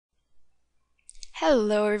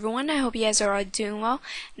Hello everyone, I hope you guys are all doing well.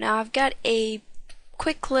 Now I've got a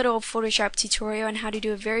quick little Photoshop tutorial on how to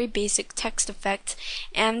do a very basic text effect,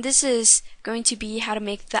 and this is going to be how to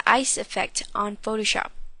make the ice effect on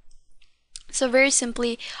Photoshop. So very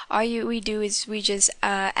simply, all we do is we just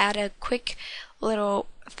add a quick little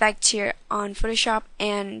effect here on Photoshop,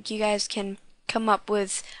 and you guys can come up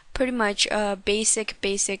with pretty much a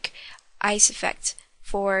basic ice effect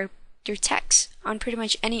for your text on pretty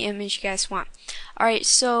much any image you guys want. Alright,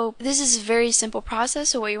 so this is a very simple process.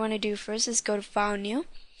 So what you want to do first is go to File, New,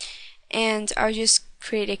 and I'll just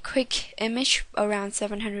create a quick image around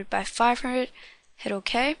 700 by 500, hit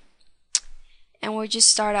OK, and we'll just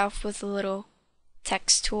start off with a little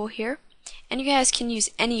text tool here, and you guys can use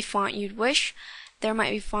any font you'd wish. There might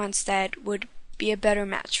be fonts that would be a better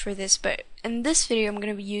match for this, but in this video I'm going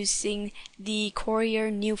to be using the Courier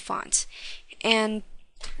New font, and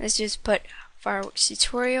let's just put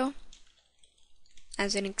FireworksTutorial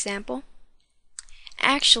as an example.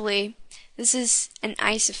 Actually, this is an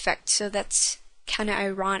ice effect, so that's kind of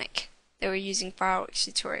ironic that we're using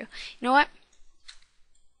FireworksTutorial. You know what?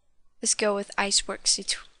 Let's go with Iceworks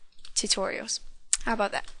tutorials. How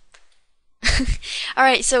about that?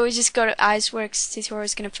 Alright, so we just go to Iceworks tutorial.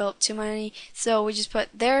 It's going to fill up too many, so we just put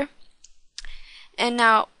there. And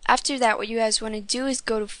now, after that, what you guys want to do is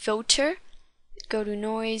go to Filter, go to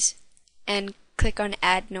Noise, and click on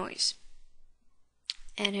Add Noise,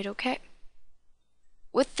 and hit OK.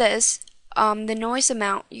 With this, the noise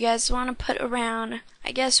amount you guys want to put around,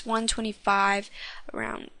 I guess, 125,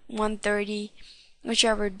 around 130,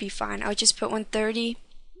 whichever would be fine. I'll just put 130.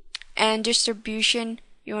 And distribution,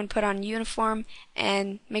 you want to put on uniform,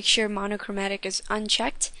 and make sure monochromatic is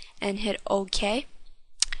unchecked, and hit OK.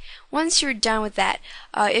 Once you're done with that,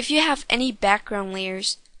 if you have any background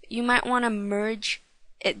layers, you might want to merge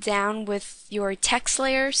it down with your text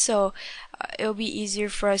layer, so it'll be easier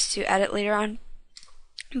for us to edit later on.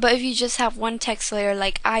 But if you just have one text layer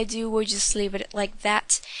like I do, we'll just leave it like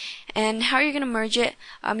that. And how you're going to merge it,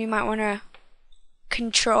 you might want to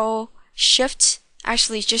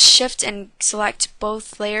just shift and select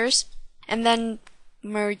both layers, and then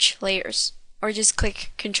merge layers, or just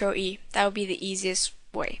click Control E. That would be the easiest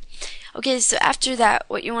way. Okay, so after that,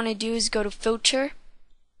 what you want to do is go to Filter,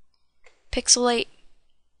 Pixelate,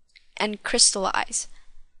 and Crystallize.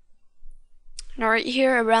 Now right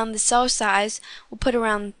here around the cell size, we'll put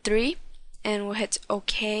around 3, and we'll hit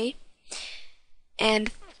OK, and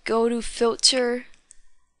go to Filter,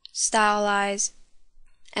 Stylize,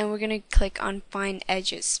 and we're going to click on Find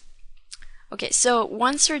Edges. Okay, so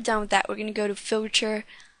once we're done with that, we're going to go to Filter,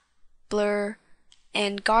 Blur,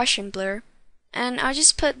 and Gaussian Blur, and I'll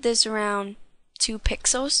just put this around 2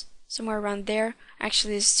 pixels, somewhere around there.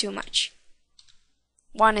 Actually, this is too much.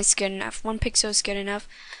 1 is good enough. 1 pixel is good enough.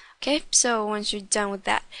 Okay, so once you're done with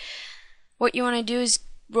that, what you want to do is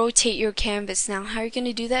rotate your canvas. Now, how you're going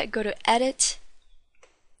to do that, go to Edit,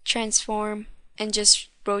 Transform, and just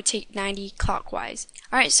rotate 90 clockwise.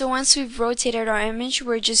 Alright, so once we've rotated our image,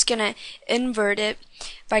 we're just going to invert it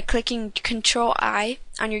by clicking Control I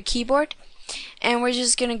on your keyboard, and we're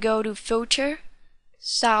just going to go to Filter,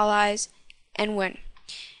 Stylize, and Win.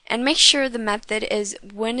 And make sure the method is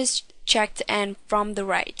Win is checked and from the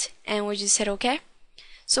right, and we'll just hit OK.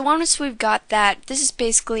 So once we've got that, this is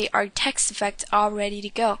basically our text effect all ready to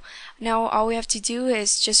go. Now all we have to do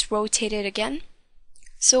is just rotate it again.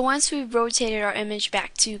 So once we've rotated our image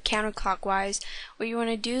back to counterclockwise, what you want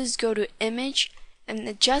to do is go to Image and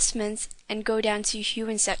Adjustments, and go down to Hue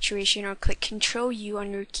and Saturation, or click Control U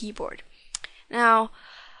on your keyboard. Now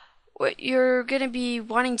what you're going to be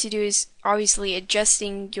wanting to do is obviously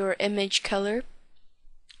adjusting your image color,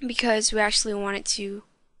 because we actually want it to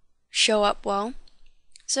show up well.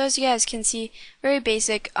 So as you guys can see, very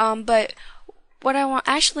basic, but what I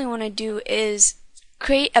actually want to do is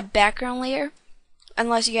create a background layer,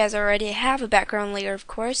 unless you guys already have a background layer, of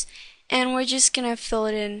course, and we're just going to fill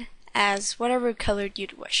it in as whatever color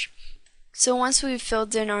you'd wish. So once we've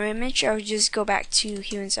filled in our image, I'll just go back to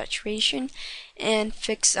Hue and Saturation and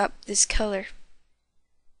fix up this color.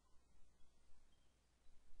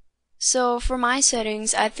 So for my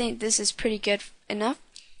settings, I think this is pretty good enough.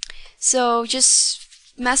 So just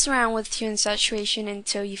mess around with Hue and Saturation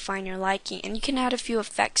until you find your liking, and you can add a few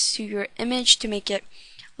effects to your image to make it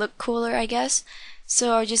look cooler, I guess.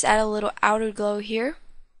 So I'll just add a little outer glow here,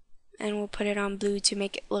 and we'll put it on blue to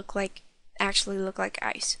make it actually look like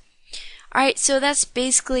ice. Alright, so that's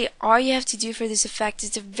basically all you have to do for this effect.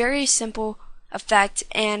 It's a very simple effect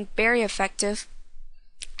and very effective.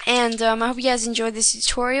 And I hope you guys enjoyed this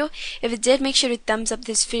tutorial. If it did, make sure to thumbs up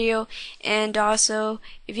this video, and also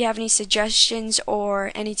if you have any suggestions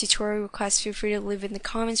or any tutorial requests, feel free to leave in the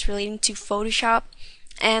comments relating to Photoshop.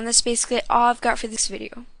 And that's basically all I've got for this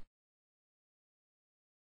video.